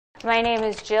My name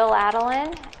is Jill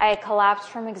Adelyn. I collapsed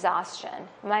from exhaustion.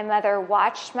 My mother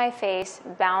watched my face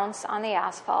bounce on the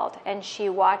asphalt, and she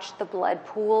watched the blood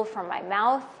pool from my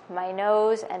mouth, my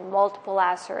nose, and multiple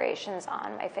lacerations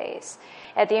on my face.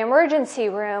 At the emergency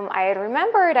room, I had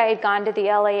remembered I had gone to the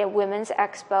LA Women's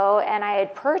Expo and I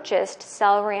had purchased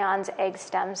CellReons egg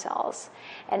stem cells.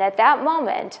 And at that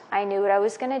moment, I knew what I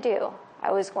was going to do.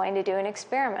 I was going to do an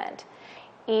experiment.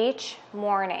 Each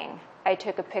morning, I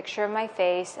took a picture of my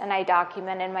face and I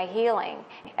documented my healing.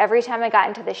 Every time I got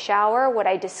into the shower, what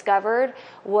I discovered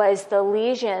was the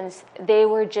lesions, they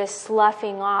were just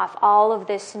sloughing off. All of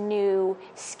this new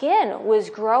skin was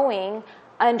growing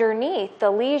underneath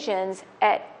the lesions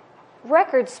at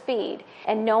record speed,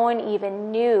 and no one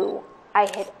even knew I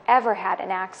had ever had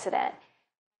an accident.